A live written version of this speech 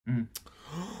Mm.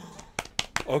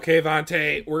 Okay,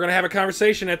 Vante, we're going to have a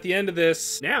conversation at the end of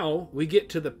this. Now we get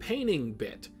to the painting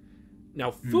bit.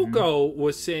 Now, Fuuko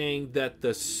was saying that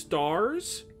the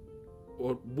stars,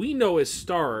 what we know as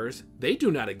stars, they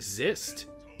do not exist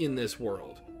in this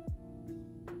world.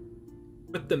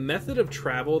 But the method of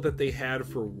travel that they had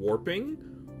for warping,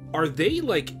 are they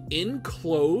like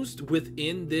enclosed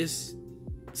within this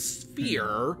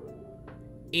sphere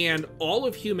and all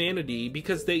of humanity?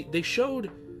 Because they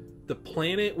showed the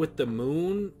planet with the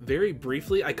moon very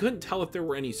briefly. I couldn't tell if there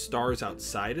were any stars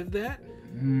outside of that.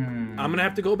 I'm gonna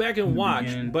have to go back and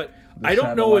watch, but I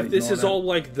don't know if this is all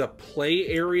like the play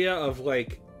area of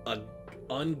like a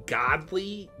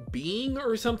ungodly being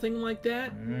or something like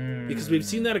that, because we've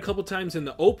seen that a couple times in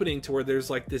the opening to where there's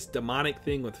like this demonic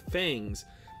thing with fangs,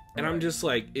 and I'm just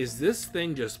like, is this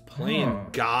thing just playing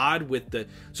God with the...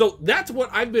 So that's what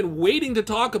I've been waiting to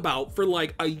talk about for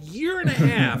like a year and a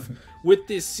half with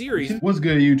this series. What's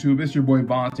good, YouTube? It's your boy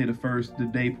Vontae the First, the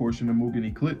day portion of Mugen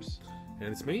Eclipse. And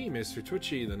it's me, Mr.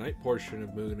 Twitchy, the night portion of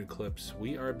Mugen Eclipse.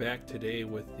 We are back today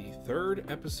with the third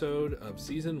episode of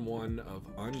Season 1 of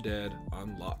Undead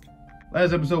Unluck.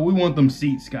 Last episode, we want them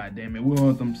seats, goddammit. We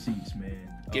want them seats, man.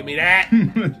 Give me that!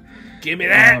 Give me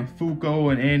that!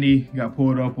 Fuuko and Andy got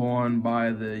pulled up on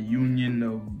by the Union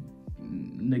of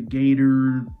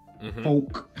Negator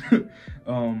folk.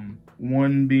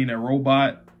 One being a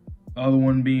robot, other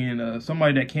one being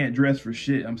somebody that can't dress for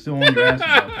shit. I'm still on your ass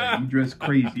about that. You dress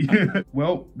crazy.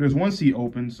 Well, there's one seat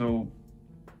open, so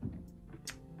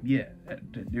yeah,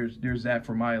 there's that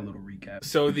for my little recap.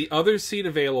 So the other seat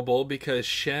available, because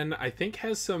Shen, I think,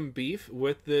 has some beef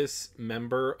with this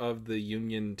member of the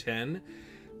Union 10.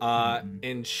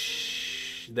 And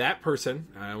that person,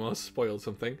 I almost spoiled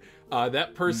something,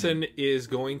 that person is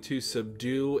going to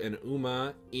subdue an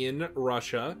Uma in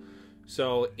Russia.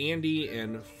 So Andy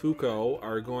and Fuuko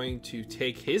are going to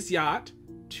take his yacht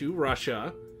to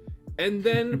Russia and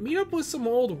then meet up with some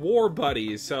old war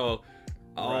buddies. So,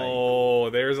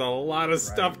 there's a lot of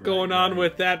stuff going on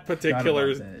with that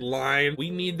particular line. We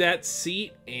need that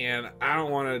seat, and I don't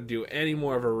want to do any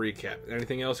more of a recap.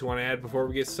 Anything else you want to add before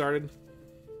we get started?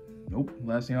 Nope.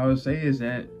 Last thing I would say is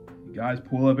that you guys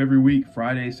pull up every week,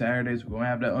 Fridays, Saturdays. We're going to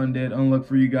have that Undead Unluck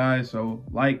for you guys. So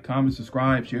like, comment,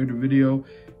 subscribe, share the video.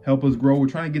 Help us grow. We're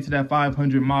trying to get to that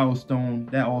 500 milestone.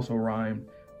 That also rhymed.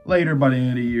 Later by the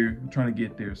end of the year, we're trying to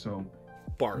get there. So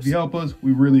if you help us,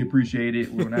 we really appreciate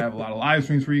it. We're going to have a lot of live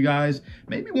streams for you guys.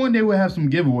 Maybe one day we'll have some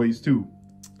giveaways too.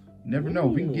 You never know.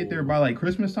 If we can get there by like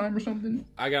Christmas time or something.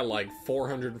 I got like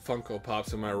 400 Funko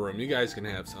Pops in my room. You guys can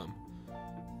have some.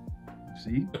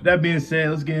 See? That being said,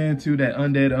 let's get into that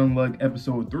Undead Unluck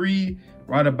episode 3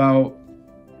 right about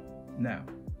now.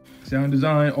 Sound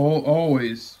design,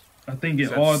 always. I think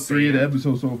in all three of the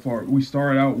episodes so far, we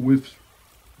started out with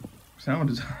sound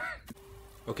design.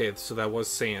 Okay, so that was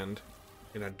sand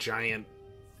in a giant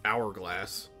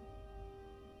hourglass.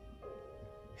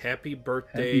 Happy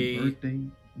birthday. Happy birthday,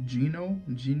 Gino?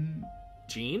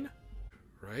 Gene?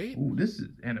 Right? Ooh, this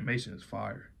animation is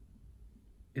fire.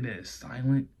 It is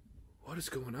silent. What is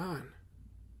going on?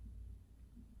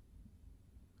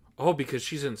 Oh, because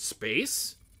she's in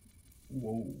space?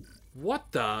 Whoa.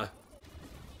 What the...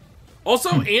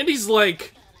 Also, Andy's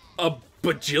like a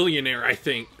bajillionaire, I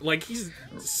think. Like, he's...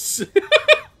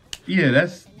 Yeah,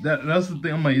 that's the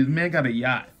thing. I'm like, this man got a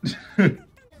yacht.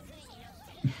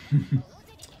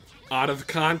 Out of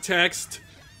context,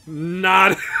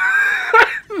 not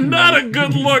a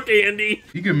good look, Andy.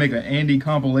 You could make an Andy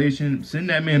compilation, send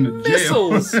that man to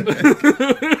jail. Missiles.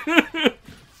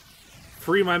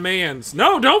 Free my mans.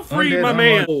 No, don't free my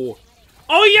man. Oh,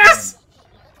 yes!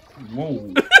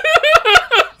 Whoa.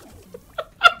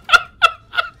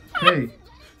 Hey,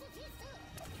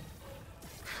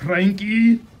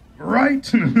 Frankie,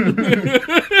 right?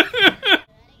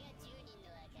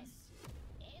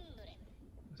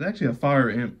 It's actually a fire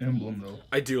emblem, though.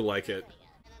 I do like it.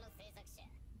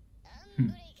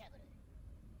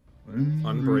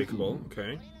 Unbreakable,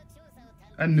 okay.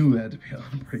 I knew that to be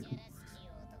unbreakable.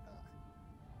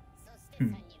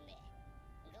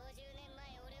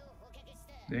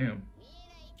 Damn.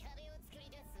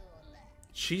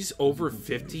 She's over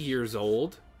 50 years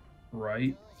old.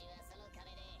 Right.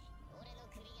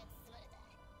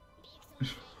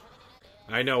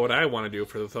 I know what I want to do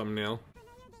for the thumbnail.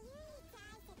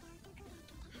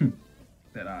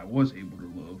 That I was able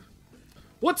to love.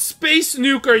 What space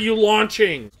nuke are you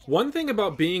launching? One thing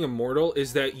about being immortal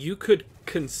is that you could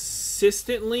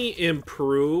consistently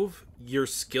improve your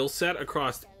skill set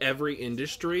across every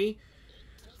industry.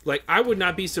 Like, I would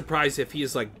not be surprised if he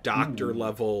is like doctor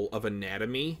level of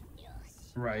anatomy.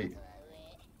 Right.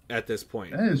 at this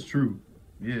point. That is true.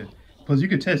 Yeah. Plus, you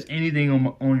could test anything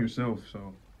on yourself.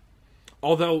 So,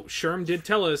 although Sherm did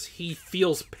tell us he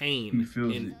feels pain. he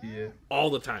feels it. Yeah. All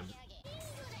the time.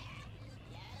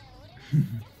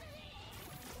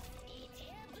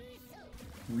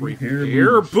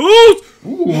 Repair boost.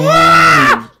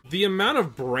 The amount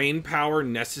of brain power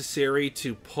necessary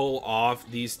to pull off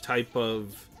these type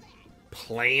of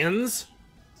plans.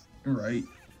 Right.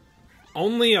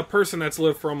 Only a person that's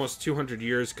lived for almost 200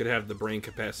 years could have the brain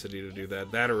capacity to do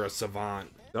that. That or a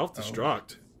savant.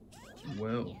 Self-destruct.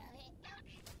 Well.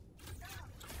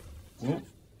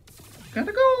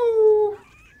 Gotta go.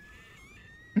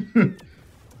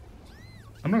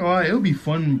 I'm not gonna lie, it'll be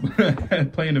fun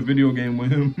playing a video game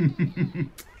with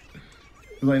him.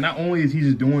 Like, not only is he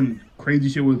just doing crazy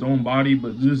shit with his own body,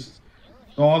 but just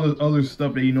all the other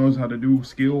stuff that he knows how to do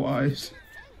skill-wise.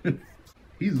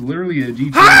 He's literally a GTA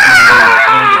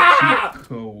cheat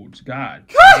codes. God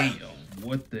damn,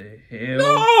 what the hell?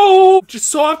 No! Just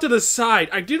so off to the side.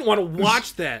 I didn't want to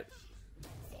watch that.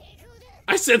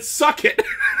 I said suck it.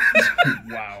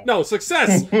 Wow. No,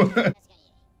 success.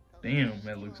 Damn,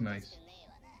 that looks nice.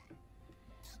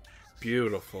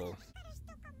 Beautiful.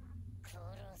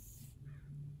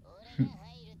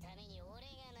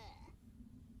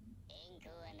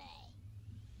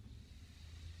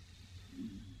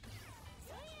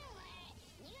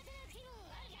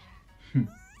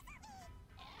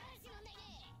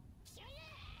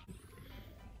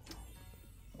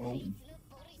 Oh.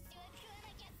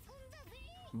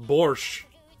 Borscht.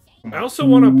 I also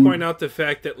want to point out the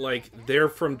fact that, like, they're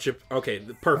from Japan. Okay,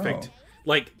 perfect. Oh.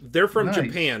 Like, they're from Nice.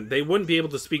 Japan. They wouldn't be able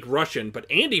to speak Russian, but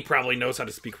Andy probably knows how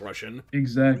to speak Russian.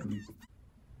 Exactly.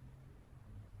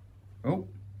 Oh.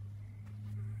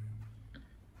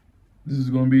 This is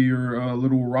going to be your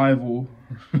little rival.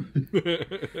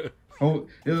 Oh,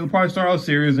 it'll probably start out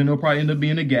serious and it'll probably end up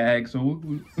being a gag, so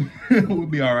we'll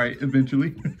be all right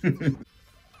eventually.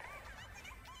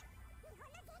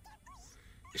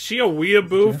 Is she a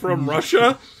weeaboo from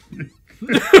Russia?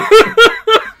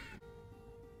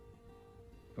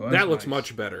 Oh, that looks nice.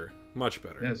 much better. Much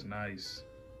better. That's nice.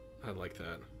 I like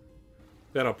that.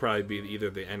 That'll probably be either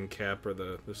the end cap or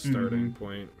the starting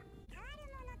point.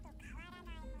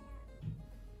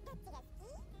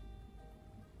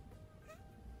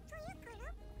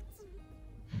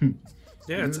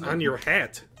 Yeah, it's on your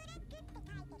hat.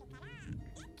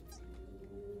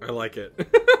 I like it.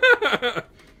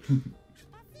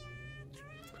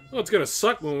 Well, it's gonna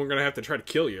suck when we're gonna have to try to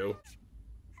kill you.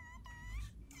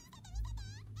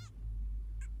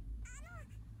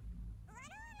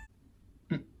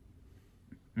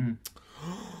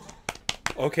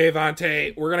 Okay,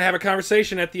 Vante, we're gonna have a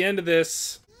conversation at the end of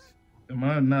this. Am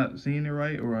I not seeing it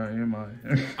right, or am I?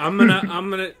 I'm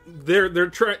gonna. They're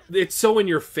trying. It's so in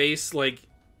your face, like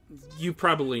you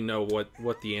probably know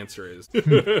what the answer is.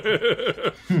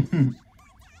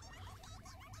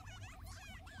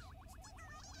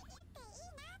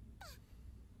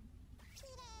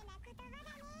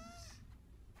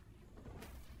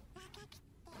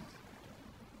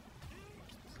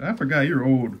 I forgot you're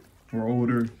old or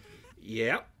older.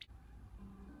 Yep.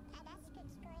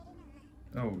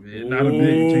 Oh, yeah, not a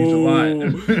bit. Changed a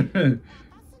lot.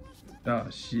 Oh,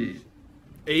 shit.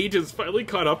 Age has finally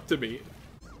caught up to me.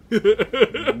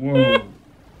 Whoa.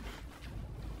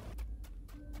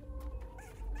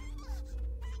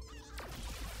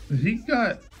 He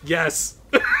got... Yes.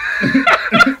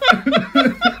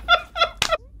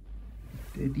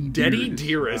 Deady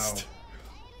Dearest. Wow.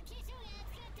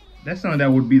 That sounds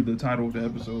that would be the title of the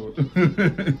episode.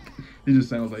 It just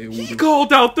sounds like it would. He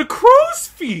called out the crow's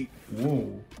feet.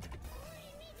 Whoa.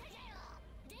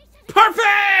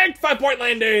 Perfect! 5-point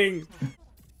landing!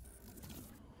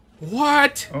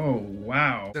 What? Oh,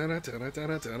 wow. I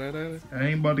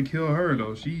ain't about to kill her,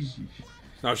 though.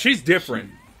 No, she's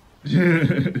different.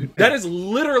 That is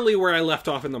literally where I left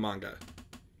off in the manga.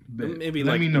 Maybe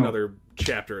like another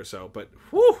chapter or so. But,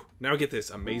 whew, now get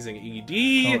this amazing ED. Oh,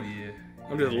 yeah.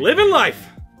 I'm just living life.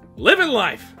 Living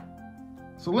life.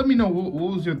 So let me know, what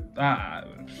was your...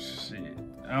 shit.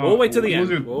 We'll wait to the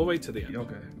end. We'll wait to the end.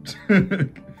 Okay.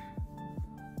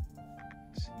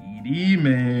 CD,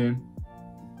 man.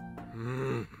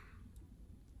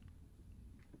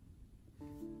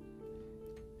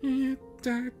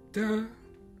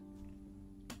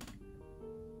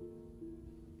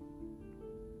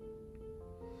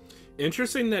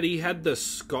 Interesting that he had the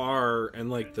scar and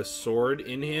like the sword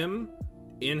in him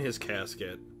in his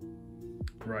casket.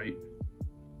 Right.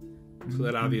 So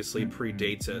that obviously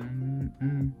predates it.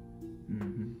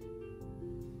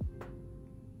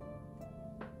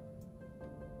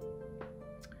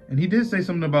 And he did say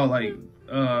something about like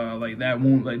like that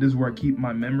won't, like, this is where I keep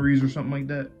my memories or something like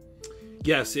that?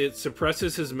 Yes, it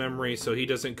suppresses his memory so he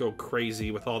doesn't go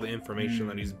crazy with all the information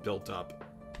that he's built up.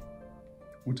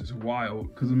 Which is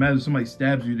wild, because imagine somebody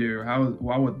stabs you there.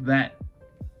 Why would that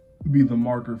be the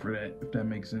marker for that, if that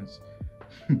makes sense?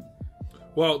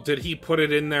 Well, did he put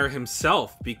it in there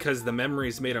himself because the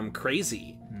memories made him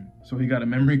crazy? So he got a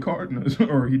memory card,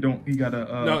 or he don't? He got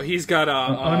a no, he's got a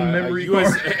unmemory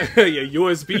card. Yeah,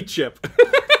 USB chip.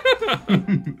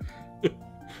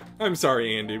 I'm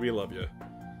sorry, Andy. We love you.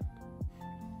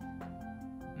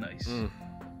 Nice.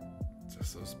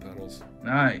 Just those pedals.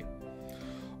 All right.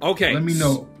 Okay. Let me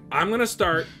know. I'm gonna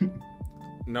start.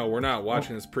 No, we're not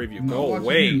watching this preview. Go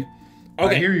away. You.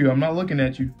 Okay. I hear you. I'm not looking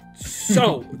at you.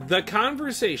 So the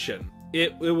conversation,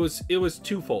 it was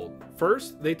twofold.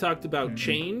 First, they talked about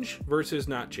change versus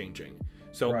not changing.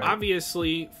 So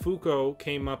obviously, Fuuko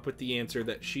came up with the answer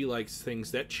that she likes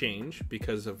things that change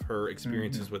because of her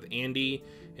experiences with Andy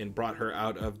and brought her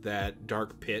out of that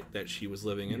dark pit that she was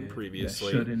living in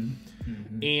previously.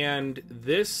 And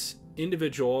this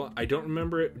individual, I don't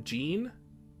remember it, Jean?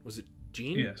 Was it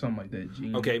Jean? Yeah, something like that.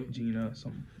 Jean. Okay. Gina,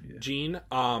 something. Yeah. Jean,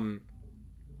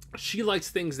 she likes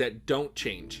things that don't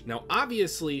change. Now,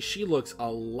 obviously, she looks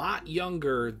a lot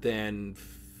younger than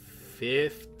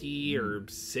 50 or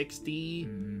 60,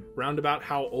 roundabout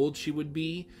how old she would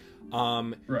be.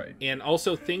 And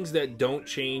also things that don't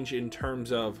change in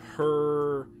terms of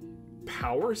her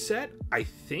power set, I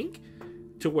think,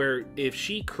 to where if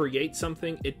she creates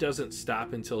something, it doesn't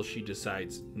stop until she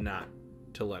decides not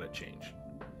to let it change.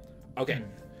 Okay,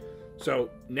 so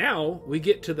now we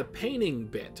get to the painting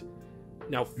bit.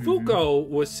 Now, Fuuko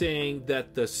was saying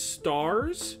that the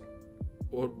stars,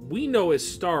 what we know as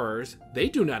stars, they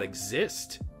do not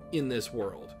exist in this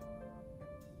world.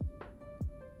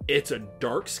 It's a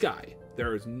dark sky.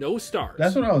 There is no stars.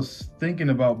 That's what I was thinking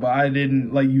about, but I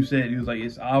didn't, like you said, it was like,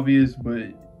 it's obvious,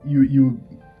 but you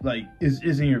like,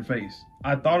 it's in your face.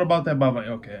 I thought about that, but I'm like,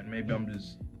 okay, maybe I'm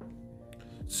just...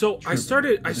 So I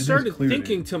started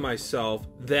thinking to myself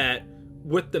that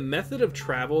with the method of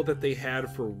travel that they had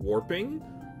for warping,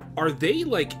 are they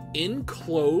like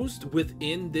enclosed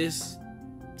within this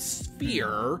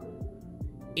sphere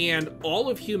and all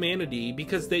of humanity?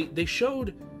 Because they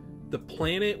showed the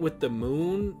planet with the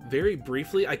moon very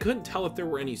briefly. I couldn't tell if there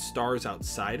were any stars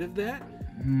outside of that.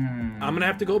 I'm gonna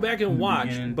have to go back and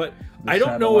watch, but I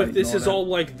don't know if this is all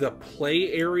like the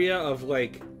play area of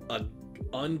like a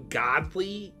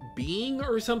ungodly being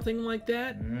or something like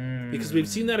that, because we've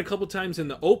seen that a couple times in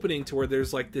the opening to where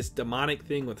there's like this demonic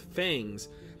thing with fangs,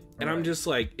 and I'm just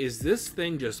like, is this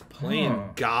thing just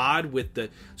playing God with the...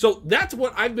 So that's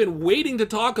what I've been waiting to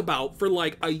talk about for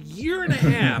like a year and a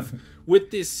half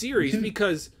with this series,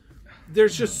 because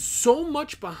there's just so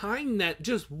much behind that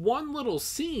just one little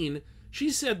scene. She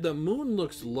said the moon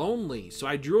looks lonely, so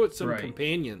I drew it some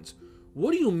companions.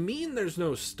 What do you mean there's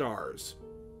no stars?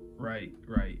 Right.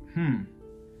 I'm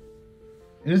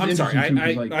sorry,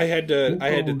 I had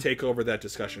to take over that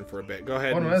discussion for a bit. Go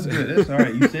ahead. Oh, no, that's good. That's all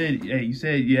right. You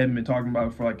said you hadn't been talking about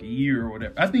it for like a year or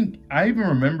whatever. I think I even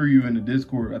remember you in the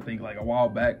Discord, I think like a while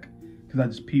back, because I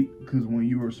just peeped, because when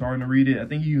you were starting to read it, I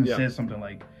think you even said something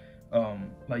like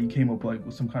you came up like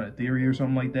with some kind of theory or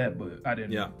something like that, but I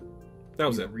didn't that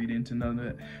was it. Read into none of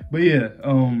that. But yeah,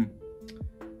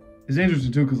 it's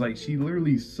interesting too, because like she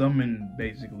literally summoned,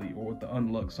 basically, or with the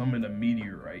Unluck, summoned a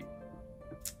meteorite.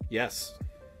 Yes.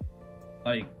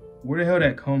 Like, where the hell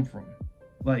did that come from?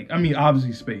 Like, I mean,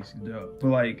 obviously space, duh. But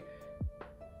like,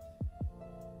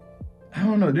 I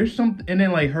don't know. There's something, and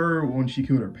then like her, when she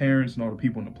killed her parents and all the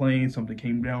people in the plane, something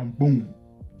came down. Boom.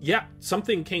 Yeah,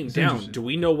 something came down. Do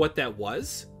we know what that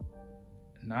was?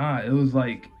 Nah, it was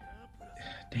like,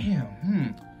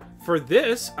 damn. For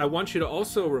this, I want you to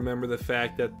also remember the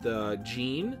fact that the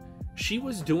Jean, she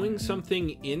was doing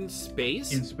something in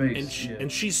space.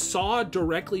 And she saw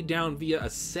directly down via a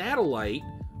satellite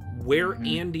where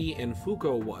Andy and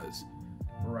Fuuko was.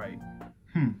 Right.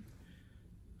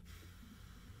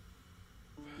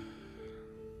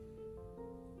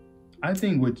 I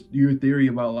think with your theory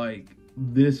about like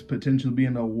this potentially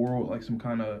being a world, like some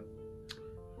kind of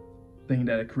thing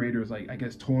that a creator is like, I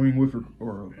guess, toying with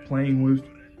or playing with.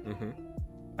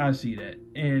 I see that.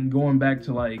 And going back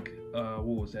to like what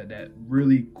was that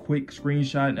really quick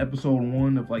screenshot in episode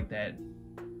 1 of like that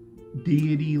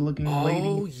deity looking lady.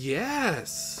 Oh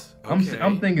yes. Okay.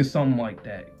 I'm thinking something like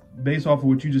that based off of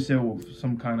what you just said, with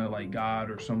some kind of like god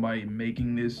or somebody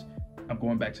making this. I'm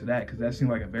going back to that because that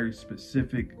seemed like a very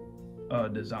specific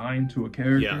design to a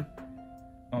character.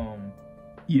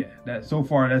 That so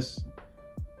far, that's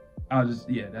I'll just,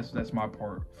 yeah, that's my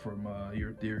part from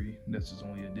your theory. This is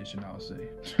only addition, I'll say.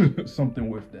 Something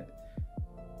with that.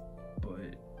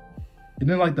 But, and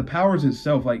then like the powers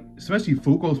itself, like especially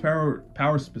Fuuko's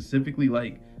power specifically,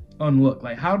 like unlock.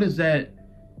 Like how does that,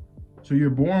 so you're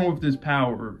born with this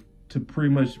power to pretty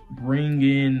much bring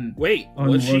in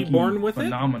was she born with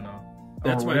phenomena?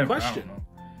 That's my question.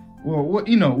 Well,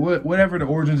 whatever the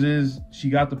origins is, she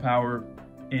got the power,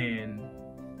 and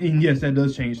yes, that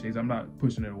does change things. I'm not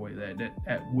pushing it away.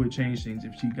 That would change things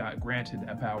if she got granted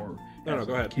that power as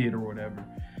a kid or whatever.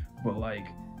 But like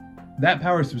that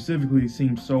power specifically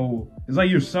seems so. It's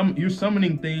like you're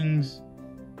summoning things.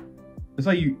 It's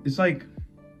like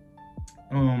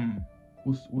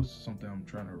what's something I'm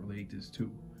trying to relate this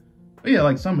to? But yeah,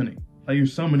 like summoning. Like you're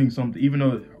summoning something, even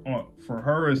though for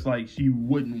her it's like she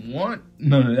wouldn't want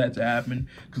none of that to happen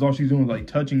because all she's doing is like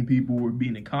touching people or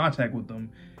being in contact with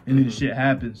them, and then shit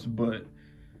happens. But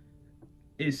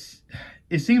it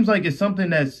seems like it's something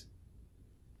that's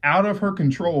out of her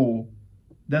control.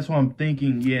 That's why I'm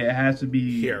thinking, yeah, it has to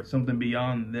be something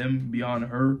beyond them, beyond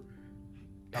her.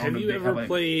 Have you ever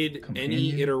played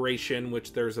any iteration,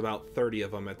 which there's about 30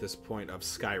 of them at this point, of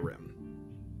Skyrim?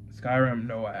 Skyrim,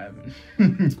 no, I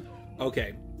haven't.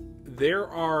 Okay, there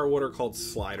are what are called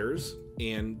sliders,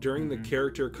 and during the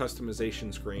character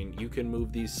customization screen, you can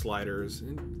move these sliders.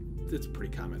 It's a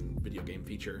pretty common video game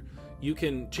feature. You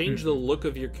can change the look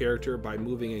of your character by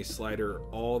moving a slider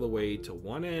all the way to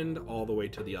one end, all the way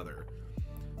to the other.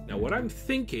 Now, what I'm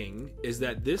thinking is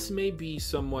that this may be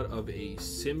somewhat of a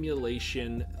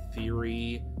simulation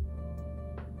theory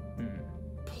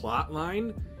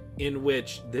plotline in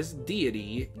which this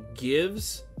deity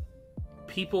gives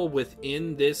people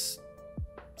within this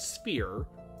sphere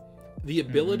the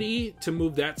ability to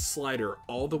move that slider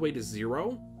all the way to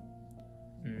 0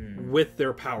 with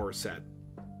their power set.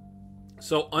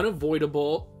 So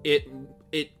unavoidable, it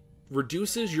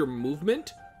reduces your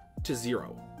movement to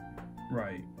 0.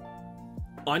 Right.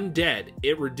 Undead,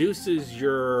 it reduces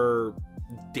your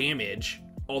damage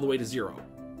all the way to 0.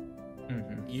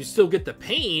 You still get the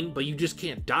pain, but you just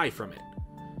can't die from it.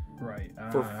 Right.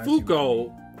 For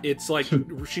Fuuko, it's like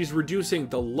she's reducing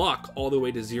the luck all the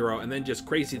way to 0, and then just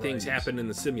crazy things happen in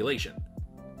the simulation.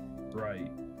 Right.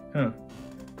 Huh.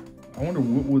 I wonder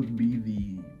what would be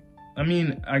the... I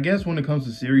mean, I guess when it comes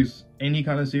to series, any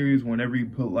kind of series, whenever you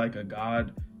put like a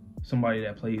god, somebody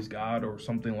that plays God or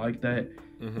something like that,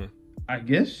 I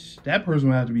guess that person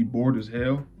would have to be bored as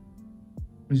hell.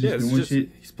 He's just doing shit.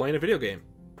 He's playing a video game.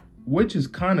 Which is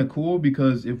kind of cool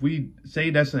because if we say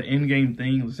that's an in-game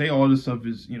thing, let's say all this stuff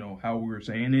is, how we were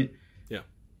saying it. Yeah.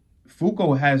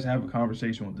 Fuuko has to have a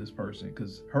conversation with this person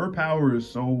because her power is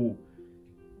so...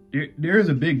 There is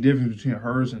a big difference between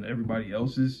hers and everybody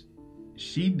else's.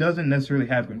 She doesn't necessarily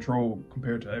have control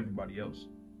compared to everybody else,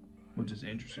 which is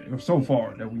interesting. So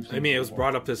far that we've seen. I mean, it was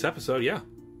brought up this episode, yeah.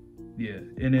 Yeah.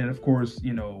 And then, of course,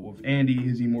 with Andy,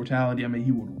 his immortality, I mean,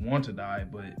 he would want to die,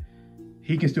 but...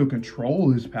 he can still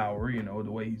control his power,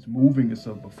 the way he's moving and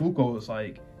stuff. But Fuuko is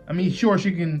like, I mean, sure,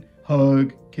 she can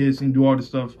hug, kiss, and do all this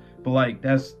stuff. But, like,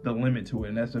 that's the limit to it.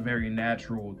 And that's a very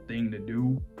natural thing to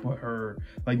do. But her,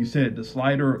 like you said, the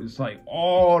slider is, like,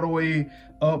 all the way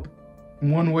up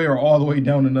one way or all the way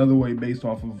down another way based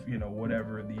off of,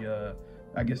 whatever the,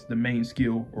 I guess, the main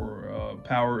skill or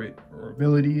power or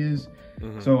ability is.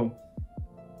 So,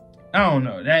 I don't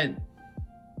know.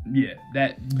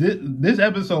 This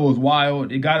episode was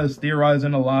wild. It got us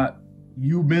theorizing a lot.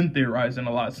 You've been theorizing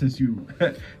a lot since you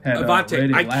had Avante,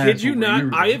 read it I kid you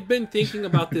not, I have been thinking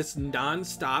about this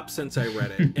nonstop since I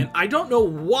read it. And I don't know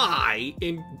why,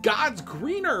 in God's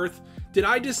green earth, did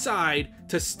I decide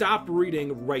to stop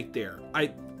reading right there.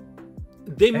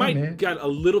 They might get a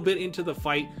little bit into the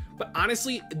fight, but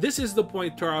honestly, this is the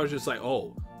point where I was just like,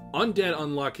 oh, Undead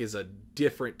Unluck is a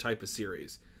different type of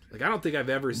series. Like, I don't think I've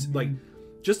ever... like,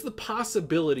 just the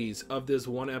possibilities of this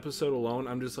one episode alone,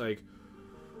 I'm just like,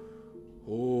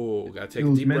 oh, gotta take a deep breath. It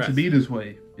was meant to be this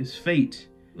way. It's fate,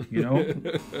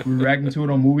 We're reacting to it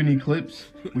on Mugen Eclipse.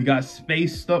 We got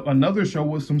space stuff. Another show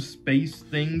with some space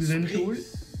things into it.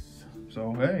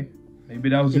 So, hey, maybe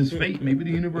that was just fate. Maybe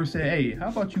the universe said, hey, how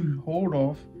about you hold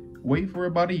off, wait for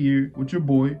about a year with your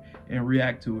boy, and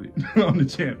react to it on the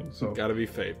channel. So gotta be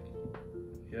fate.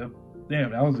 Yep.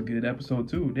 Damn, that was a good episode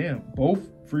too. Damn, both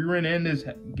Frieren and this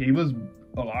gave us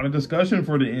a lot of discussion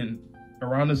for the end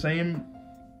around the same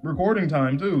recording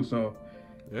time too. So,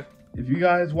 yeah, if you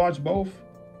guys watch both,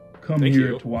 come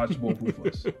here to watch both with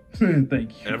us.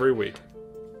 Thank you. Every week.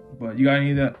 But you got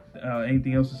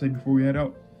anything else to say before we head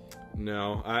out?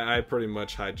 No, I pretty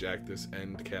much hijacked this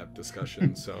end cap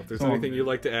discussion. So if there's anything you'd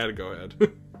like to add, go ahead.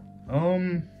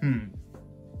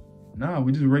 Nah,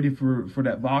 we just ready for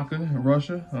that vodka in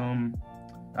Russia.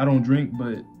 I don't drink,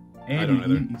 but Andy,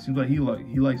 he seems like he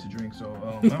likes to drink, so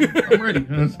I'm ready.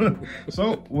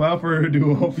 So without further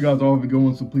ado, I hope you guys all have a good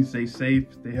one. So please stay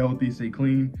safe, stay healthy, stay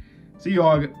clean. See you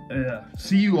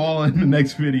all in the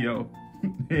next video.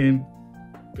 And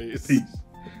peace. Peace.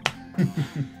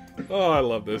 Oh, I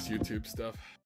love this YouTube stuff.